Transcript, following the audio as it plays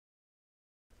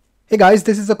Hey guys,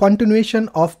 this is a continuation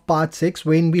of part 6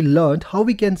 when we learned how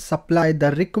we can supply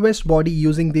the request body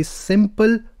using these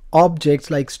simple objects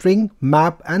like string,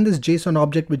 map and this JSON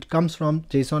object which comes from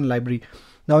JSON library.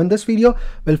 Now in this video,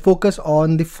 we'll focus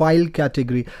on the file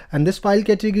category, and this file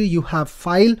category you have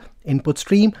file, input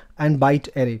stream and byte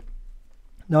array.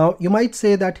 Now you might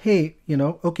say that, hey,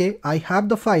 okay, I have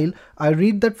the file, I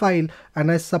read that file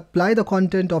and I supply the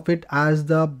content of it as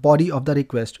the body of the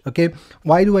request. Okay,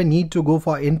 why do I need to go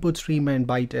for input stream and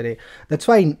byte array? That's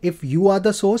fine. If you are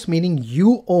the source, meaning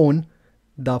you own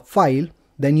the file,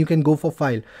 then you can go for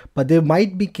file. But there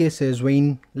might be cases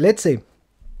when, let's say,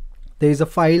 there is a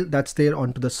file that's there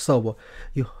onto the server.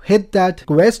 You hit that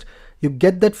request, you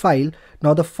get that file.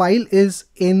 Now the file is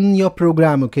in your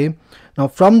program. Okay, now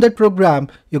from that program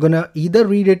you're gonna either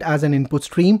read it as an input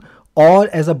stream or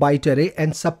as a byte array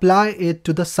and supply it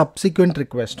to the subsequent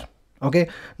request. Okay,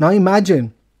 now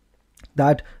imagine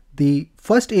that the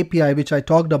first API which I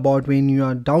talked about when you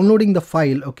are downloading the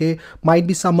file, okay, might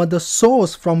be some other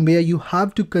source from where you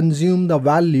have to consume the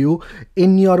value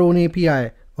in your own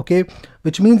API. Okay,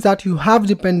 which means that you have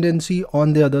dependency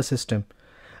on the other system.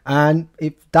 And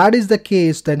if that is the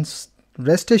case, then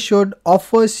rest assured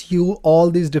offers you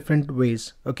all these different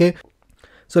ways. Okay,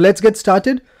 so let's get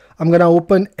started. I'm gonna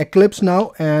open Eclipse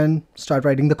now and start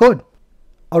writing the code.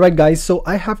 Alright guys, so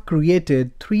I have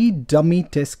created 3 dummy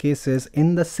test cases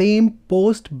in the same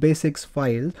post basics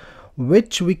file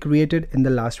which we created in the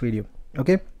last video.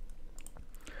 Okay,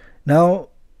 now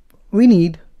we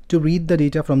need to read the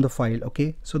data from the file.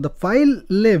 Okay, so the file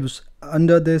lives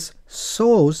under this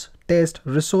source, test,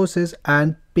 resources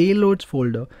and payloads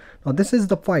folder. Now this is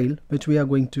the file which we are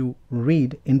going to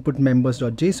read, input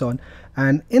members.json,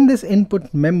 and in this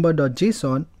input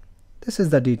member.json, this is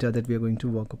the data that we are going to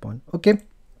work upon. Okay,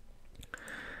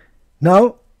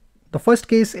 now the first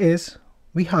case is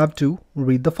we have to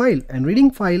read the file, and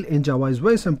reading file in Java is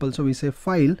very simple. So we say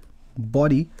file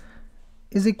body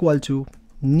is equal to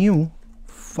new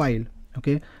file.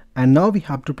 Okay, and now we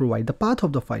have to provide the path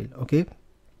of the file. Okay,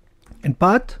 and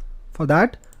path for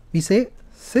that we say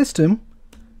system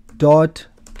dot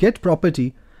get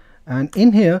property, and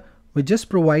in here we just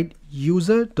provide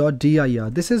user.dir.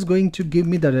 This is going to give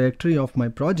me the directory of my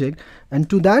project, and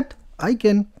to that I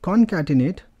can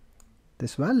concatenate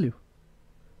this value.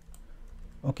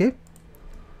 Okay,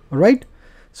 all right,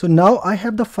 so now I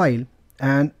have the file,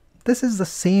 and this is the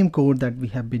same code that we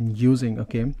have been using.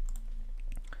 Okay,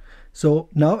 so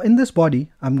now in this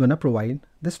body I'm gonna provide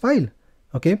this file.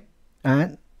 Okay,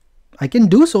 and I can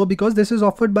do so because this is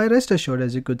offered by rest assured,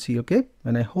 as you could see. Okay,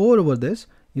 when I hover over this,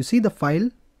 you see the file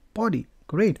body.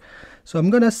 Great, so I'm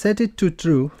gonna set it to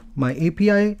true. My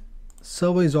API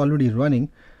server is already running.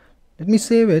 Let me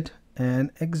save it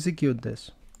and execute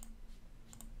this.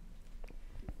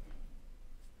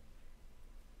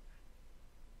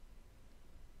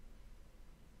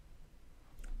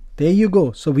 There you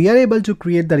go. So we are able to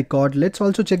create the record. Let's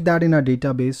also check that in our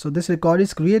database. So this record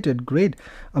is created. Great.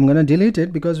 I'm going to delete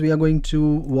it because we are going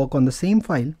to work on the same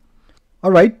file.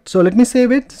 All right. So let me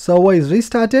save it. Server is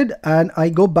restarted and I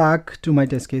go back to my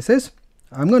test cases.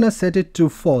 I'm going to set it to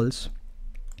false.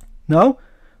 Now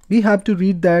we have to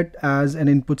read that as an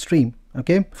input stream.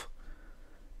 Okay.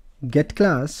 Get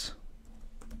class.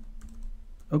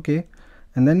 Okay.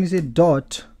 And then we say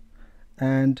dot,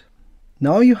 and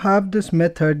now you have this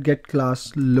method get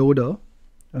class loader.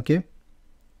 Okay,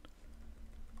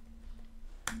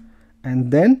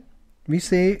 and then we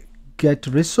say get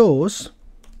resource,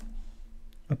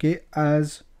 okay,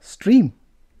 as stream.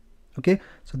 Okay,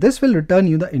 so this will return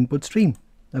you the input stream.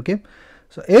 Okay,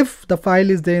 so if the file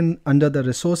is then under the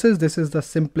resources, this is the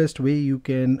simplest way you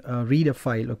can read a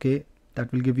file. Okay,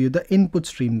 that will give you the input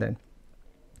stream then,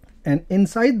 and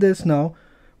inside this now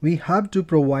we have to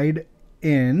provide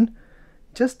in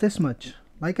just this much.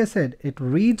 Like I said, it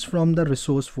reads from the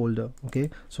resource folder. Okay,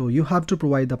 so you have to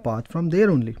provide the path from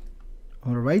there only.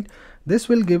 All right, this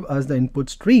will give us the input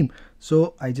stream.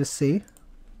 So I just say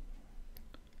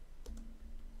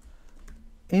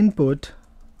input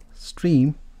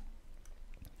stream.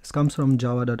 This comes from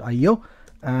java.io,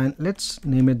 and let's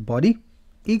name it body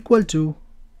equal to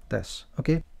this.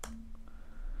 Okay,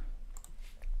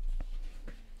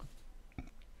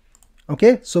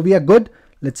 okay, so we are good.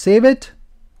 Let's save it,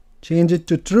 change it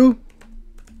to true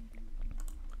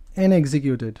and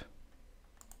execute it.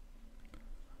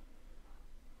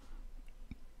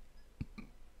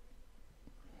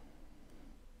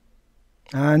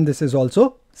 And this is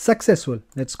also successful.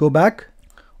 Let's go back.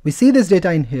 We see this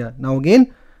data in here. Now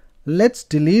again, let's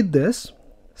delete this,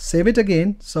 save it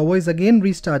again. Server is again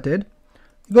restarted.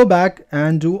 Go back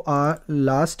and do our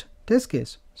last test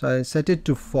case. So I set it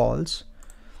to false.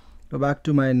 Go back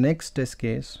to my next test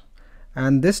case,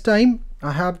 and this time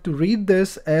I have to read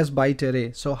this as byte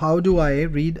array. So how do I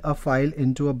read a file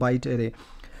into a byte array?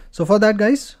 So for that,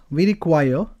 guys, we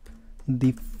require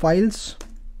the files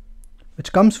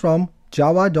which comes from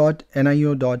java.nio.file.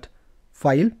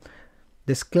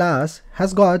 This class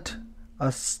has got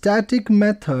a static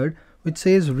method which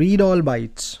says read all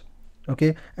bytes.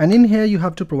 Okay, and in here you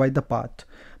have to provide the path.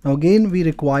 Now again we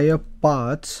require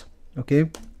paths.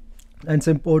 Okay, and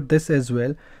import this as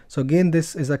well. So again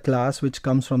this is a class which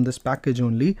comes from this package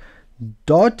only,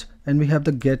 dot, and we have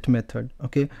the get method.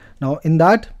 Okay, now in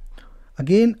that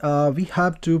again we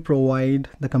have to provide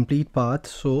the complete path.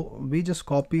 So we just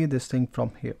copy this thing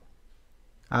from here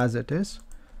as it is,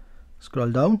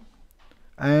 scroll down,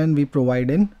 and we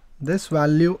provide in this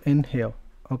value in here.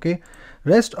 Okay,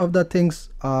 rest of the things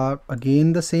are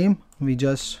again the same. We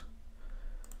just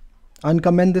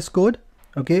uncomment this code.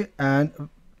 Okay, and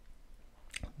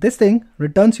this thing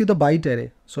returns you the byte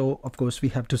array. So of course we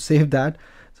have to save that.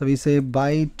 So we say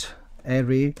byte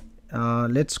array,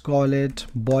 let's call it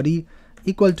body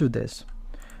equal to this.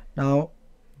 Now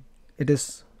it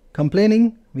is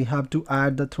complaining, we have to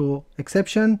add the throw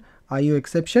exception, IO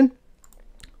exception.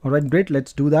 All right, great,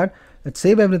 let's do that. Let's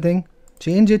save everything,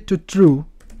 change it to true,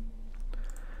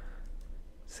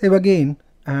 save again,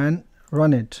 and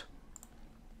run it.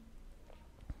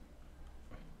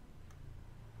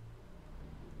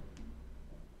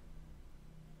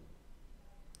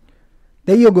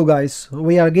 There you go, guys.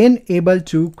 We are again able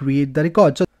to create the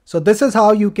record. So this is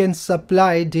how you can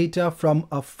supply data from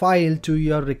a file to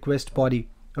your request body.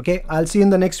 Okay, I'll see you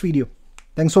in the next video.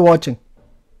 Thanks for watching.